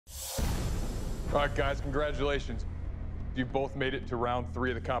All right, guys, congratulations. You both made it to round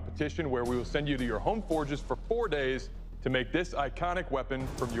 3 of the competition, where we will send you to your home forges for 4 days to make this iconic weapon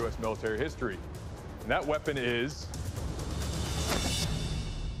from U.S. military history. And that weapon is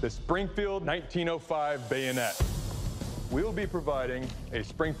the Springfield 1905 Bayonet. We'll be providing a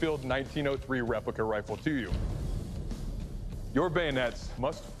Springfield 1903 replica rifle to you. Your bayonets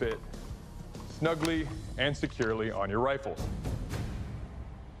must fit snugly and securely on your rifles.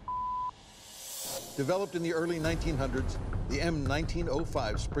 Developed in the early 1900s, the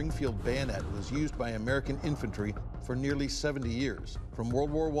M1905 Springfield Bayonet was used by American infantry for nearly 70 years, from World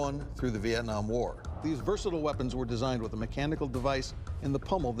War I through the Vietnam War. These versatile weapons were designed with a mechanical device in the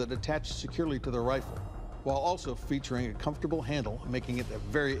pommel that attached securely to the rifle, while also featuring a comfortable handle, making it a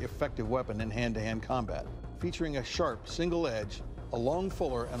very effective weapon in hand-to-hand combat. Featuring a sharp single edge, a long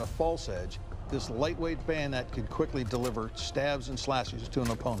fuller, and a false edge, this lightweight bayonet could quickly deliver stabs and slashes to an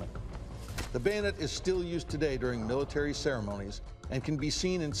opponent. The bayonet is still used today during military ceremonies and can be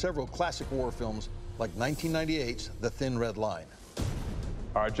seen in several classic war films like 1998's The Thin Red Line.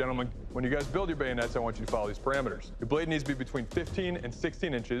 All right, gentlemen, when you guys build your bayonets, I want you to follow these parameters. Your blade needs to be between 15 and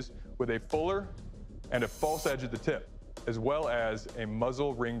 16 inches with a fuller and a false edge at the tip, as well as a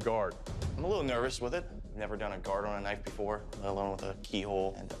muzzle ring guard. I'm a little nervous with it. I've never done a guard on a knife before, let alone with a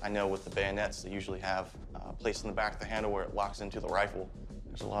keyhole. And I know with the bayonets, they usually have a place in the back of the handle where it locks into the rifle.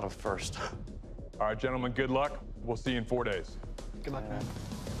 There's a lot of first. All right, gentlemen, good luck. We'll see you in 4 days. Good luck, man.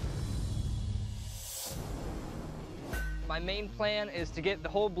 My main plan is to get the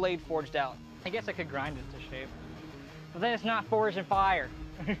whole blade forged out. I guess I could grind it to shape, but then it's not forged in fire.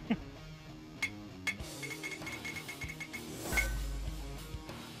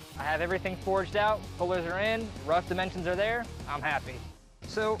 I have everything forged out, pullers are in, rough dimensions are there, I'm happy.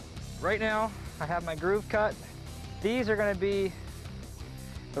 So right now, I have my groove cut. These are gonna be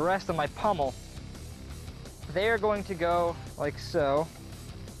the rest of my pommel. They are going to go like so,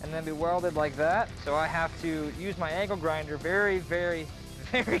 and then be welded like that. So I have to use my angle grinder very, very,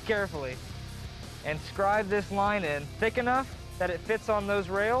 very carefully and scribe this line in thick enough that it fits on those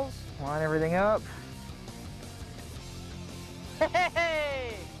rails. Line everything up.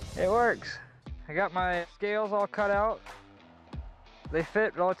 Hey! It works. I got my scales all cut out. They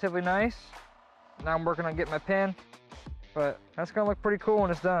fit relatively nice. Now I'm working on getting my pin, but that's gonna look pretty cool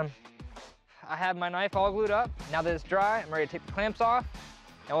when it's done. I have my knife all glued up. Now that it's dry, I'm ready to take the clamps off,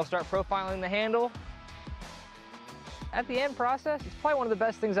 and we'll start profiling the handle. At the end process, it's probably one of the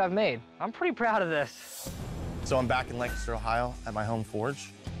best things I've made. I'm pretty proud of this. So I'm back in Lancaster, Ohio at my home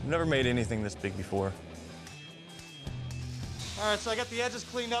forge. I've never made anything this big before. All right, so I got the edges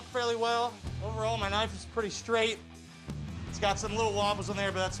cleaned up fairly well. Overall, my knife is pretty straight. It's got some little wobbles in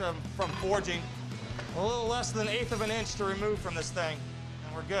there, but that's from forging. A little less than 1/8 of an inch to remove from this thing,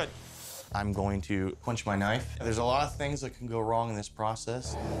 and we're good. I'm going to quench my knife. There's a lot of things that can go wrong in this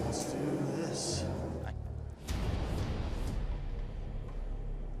process. Let's do this.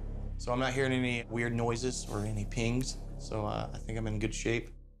 So I'm not hearing any weird noises or any pings, so I think I'm in good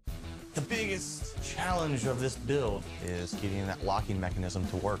shape. The biggest challenge of this build is getting that locking mechanism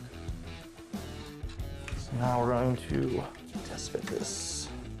to work. So now we're going to test fit this.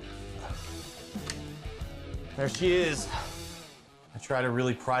 There she is. I try to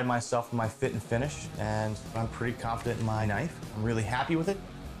really pride myself in my fit and finish, and I'm pretty confident in my knife. I'm really happy with it.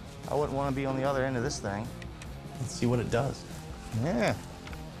 I wouldn't want to be on the other end of this thing. Let's see what it does. Yeah,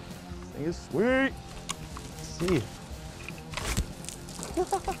 this thing is sweet. Let's see.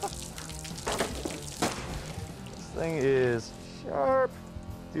 This thing is sharp.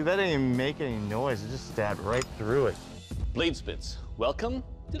 Dude, that didn't even make any noise. It just stabbed right through it. Bladesmiths, welcome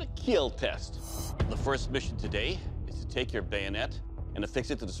to the kill test. The first mission today is to take your bayonet and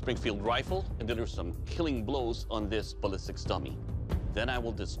affix it to the Springfield rifle and deliver some killing blows on this ballistics dummy. Then I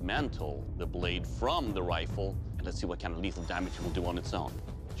will dismantle the blade from the rifle, and let's see what kind of lethal damage it will do on its own.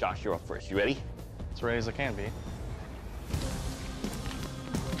 Josh, you're up first. You ready? As ready as I can be.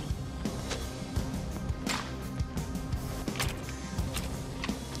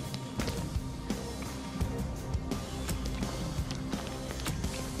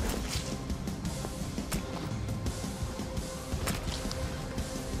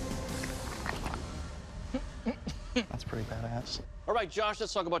 That's pretty badass. All right, Josh,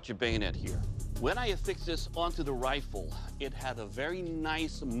 let's talk about your bayonet here. When I affixed this onto the rifle, it had a very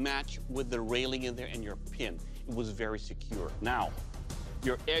nice match with the railing in there and your pin. It was very secure. Now,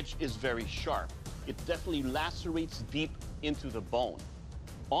 your edge is very sharp. It definitely lacerates deep into the bone.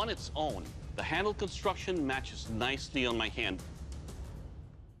 On its own, the handle construction matches nicely on my hand.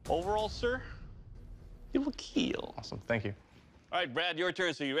 Overall, sir, it will kill. Awesome, thank you. All right, Brad, your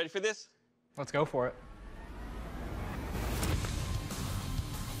turn. So you ready for this? Let's go for it.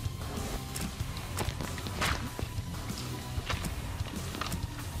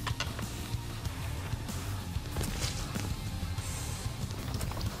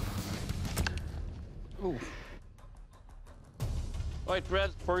 Ooh. All right,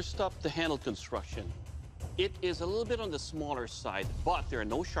 Brad, first up, the handle construction. It is a little bit on the smaller side, but there are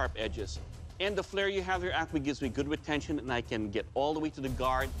no sharp edges. And the flare you have here actually gives me good retention, and I can get all the way to the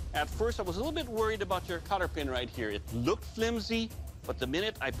guard. At first, I was a little bit worried about your cotter pin right here. It looked flimsy, but the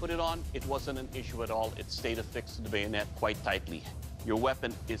minute I put it on, it wasn't an issue at all. It stayed affixed to the bayonet quite tightly. Your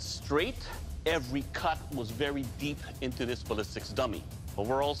weapon is straight. Every cut was very deep into this ballistics dummy.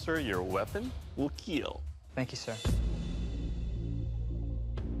 Overall, sir, your weapon will kill. Thank you, sir.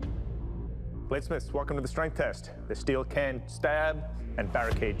 Bladesmiths, welcome to the strength test. The steel can stab and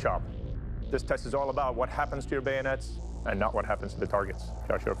barricade chop. This test is all about what happens to your bayonets and not what happens to the targets.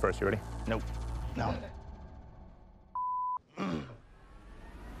 Josh, you're up first. You ready? Nope. No. Well,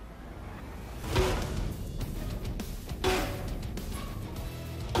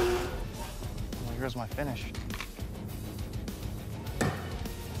 here's my finish.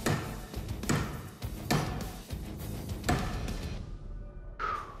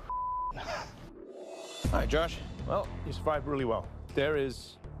 All right, Josh. Well, you survived really well. There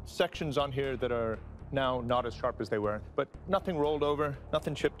is sections on here that are now not as sharp as they were, but nothing rolled over,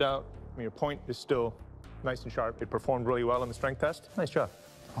 nothing chipped out. I mean, your point is still nice and sharp. It performed really well in the strength test. Nice job.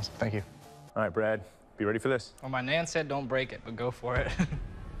 Awesome. Thank you. All right, Brad, be ready for this. Well, my nan said don't break it, but go for it.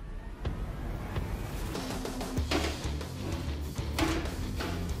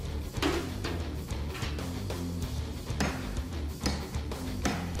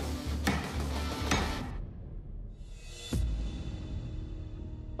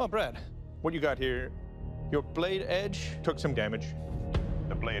 Oh, Brad, what you got here, your blade edge took some damage.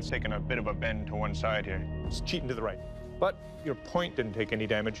 The blade's taken a bit of a bend to one side here. It's cheating to the right. But your point didn't take any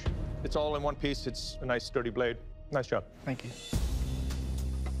damage. It's all in one piece. It's a nice, sturdy blade. Nice job. Thank you.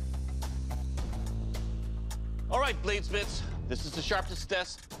 All right, bladesmiths, this is the sharpest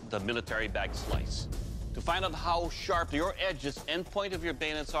test, the military bag slice. To find out how sharp your edges and point of your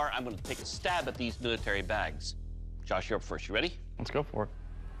bayonets are, I'm going to take a stab at these military bags. Josh, you're up first. You ready? Let's go for it.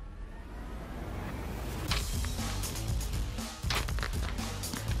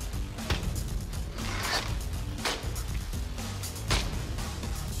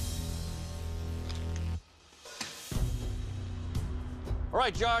 All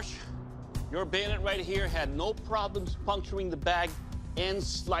right, Josh, your bayonet right here had no problems puncturing the bag and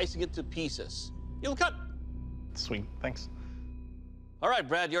slicing it to pieces. You'll cut. Sweet. Thanks. All right,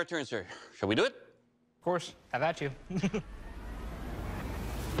 Brad, your turn, sir. Shall we do it? Of course. Have at you.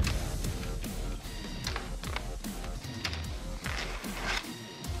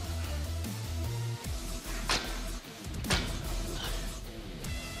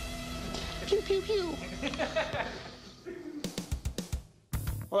 Pew, pew, pew.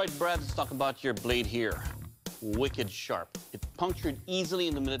 All right, Brad, let's talk about your blade here. Wicked sharp. It punctured easily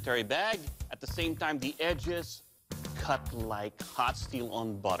in the military bag. At the same time, the edges cut like hot steel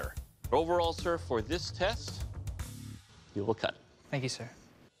on butter. Overall, sir, for this test, you will cut. Thank you, sir.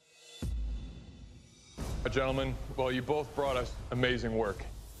 Gentlemen, well, you both brought us amazing work.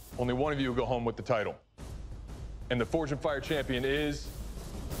 Only one of you will go home with the title. And the Forge and Fire champion is...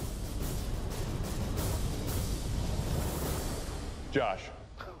 Josh.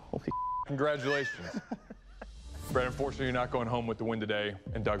 Holy Congratulations. Brad, unfortunately, you're not going home with the win today,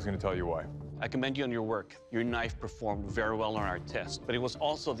 and Doug's going to tell you why. I commend you on your work. Your knife performed very well on our test, but it was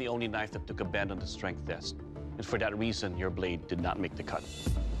also the only knife that took a bend on the strength test. And for that reason, your blade did not make the cut.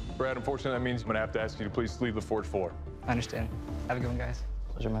 Brad, unfortunately, that means I'm going to have to ask you to please leave the forge floor. I understand. Have a good one, guys.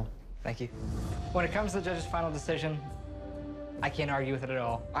 Pleasure, man. Thank you. When it comes to the judge's final decision, I can't argue with it at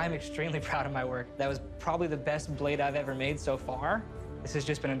all. I'm extremely proud of my work. That was probably the best blade I've ever made so far. This has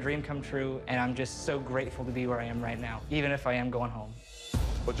just been a dream come true, and I'm just so grateful to be where I am right now, even if I am going home.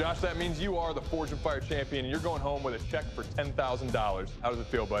 Well, Josh, that means you are the Forge and Fire champion, and you're going home with a check for $10,000. How does it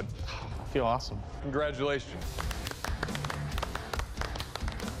feel, bud? I feel awesome. Congratulations.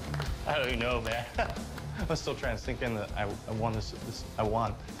 I don't even know, man. I'm still trying to sink in that I won this. I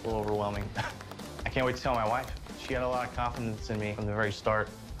won. It's a little overwhelming. I can't wait to tell my wife. She had a lot of confidence in me from the very start.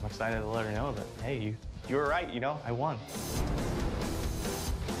 I'm excited to let her know that, hey, you were right, you know, I won.